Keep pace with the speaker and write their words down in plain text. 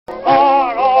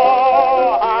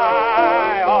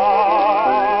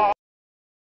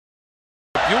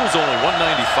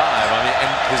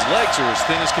as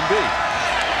thin as can be.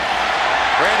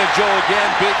 Branden Joe again,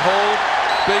 big hold,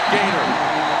 big gainer.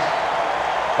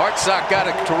 Hartsock got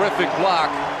a terrific block,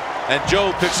 and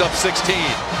Joe picks up 16.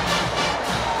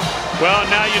 Well,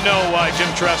 now you know why Jim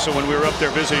Tressel, when we were up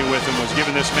there visiting with him, was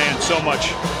giving this man so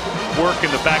much work in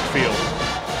the backfield.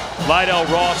 Lydell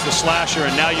Ross, the slasher,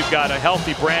 and now you've got a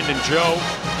healthy Branden Joe,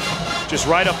 just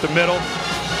right up the middle.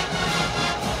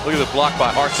 Look at the block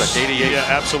by Hartsock, 88. Yeah,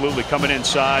 absolutely, coming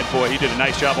inside. Boy, he did a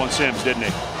nice job on Sims, didn't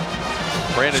he?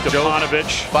 Branden Joe,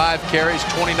 5 carries,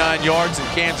 29 yards, and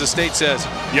Kansas State says,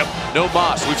 "Yep, no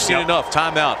moss. We've seen enough.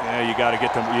 Timeout." Yeah, you got to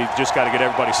get them. You just got to get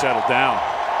everybody settled down.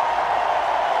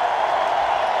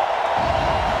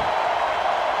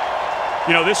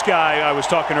 You know, this guy, I was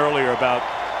talking earlier about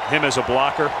him as a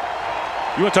blocker.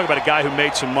 You want to talk about a guy who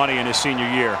made some money in his senior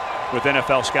year with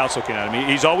NFL scouts looking at him.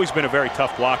 He's always been a very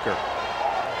tough blocker.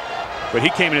 But he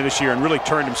came into this year and really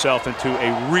turned himself into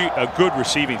a good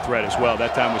receiving threat as well.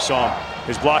 That time we saw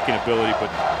his blocking ability, but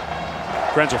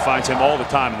Krenzel finds him all the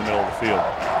time in the middle of the field.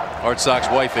 Hartsock's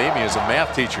wife, Amy, is a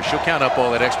math teacher. She'll count up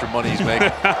all that extra money he's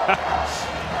making.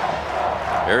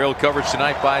 Aerial coverage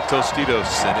tonight by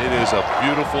Tostitos, and it is a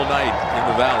beautiful night in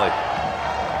the Valley.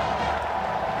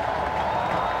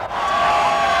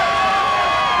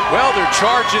 Well, they're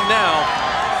charging now.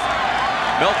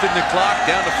 Melting the clock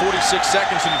down to 46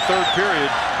 seconds in the third period.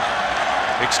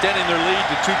 Extending their lead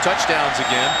to 2 touchdowns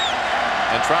again,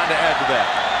 and trying to add to that.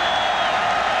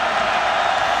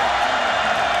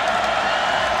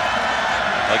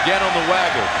 Again on the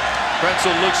waggle.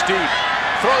 Krenzel looks deep.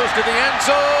 Throws to the end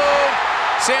zone.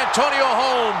 Santonio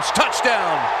Holmes,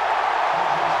 touchdown.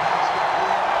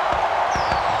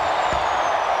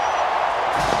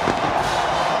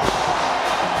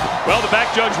 Well, the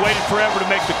back judge waited forever to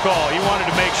make the call. He wanted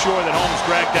to make sure that Holmes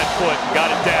dragged that foot and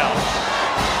got it down.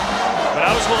 But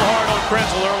I was a little hard on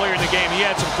Krenzel earlier in the game. He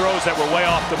had some throws that were way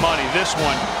off the money. This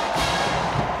one,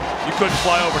 you couldn't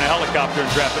fly over in a helicopter and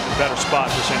drop it in a better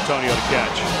spot for Santonio to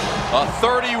catch. A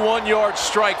 31-yard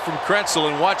strike from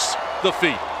Krenzel, and watch the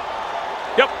feet.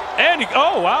 Yep, and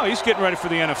oh wow, he's getting ready for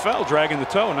the NFL, dragging the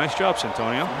toe. Nice job,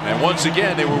 Santonio. And once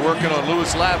again, they were working on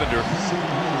Lewis Lavender,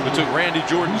 who took Randy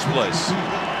Jordan's place.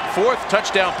 4th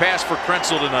touchdown pass for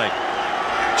Krenzel tonight.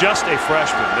 Just a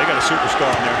freshman. They got a superstar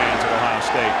in their hands at Ohio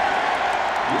State.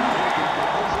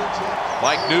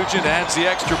 Mike Nugent adds the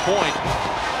extra point.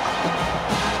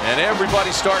 And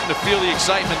everybody's starting to feel the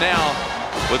excitement now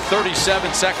with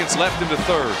 37 seconds left in the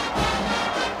third.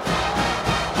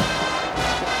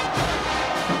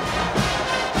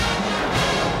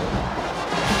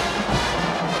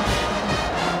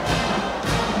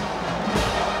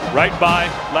 Right by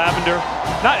Lavender.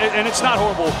 And it's not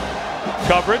horrible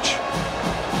coverage.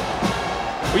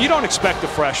 But you don't expect a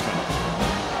freshman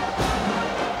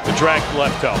to drag the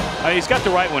left toe. I mean, he's got the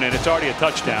right one in. It's already a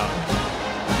touchdown.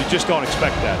 You just don't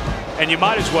expect that. And you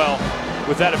might as well,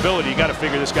 with that ability, you got to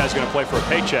figure this guy's going to play for a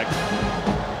paycheck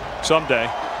someday.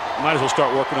 You might as well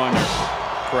start working on your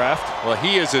craft. Well,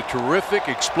 he is a terrific,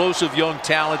 explosive young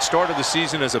talent. Started the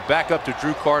season as a backup to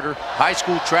Drew Carter. High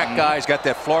school track guy. He's got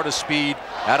that Florida speed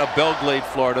out of Belglade,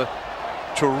 Florida.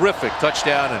 Terrific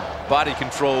touchdown and body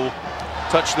control.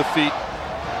 Touch the feet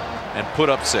and put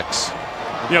up 6.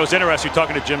 You know, it's interesting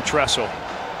talking to Jim Tressel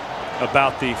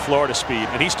about the Florida speed,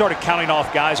 and he started counting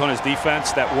off guys on his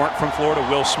defense that weren't from Florida.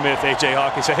 Will Smith, A.J.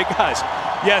 Hawk. He said, hey guys,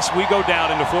 yes, we go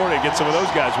down into Florida and get some of those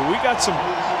guys, but we got some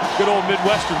good old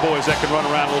Midwestern boys that can run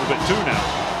around a little bit too now.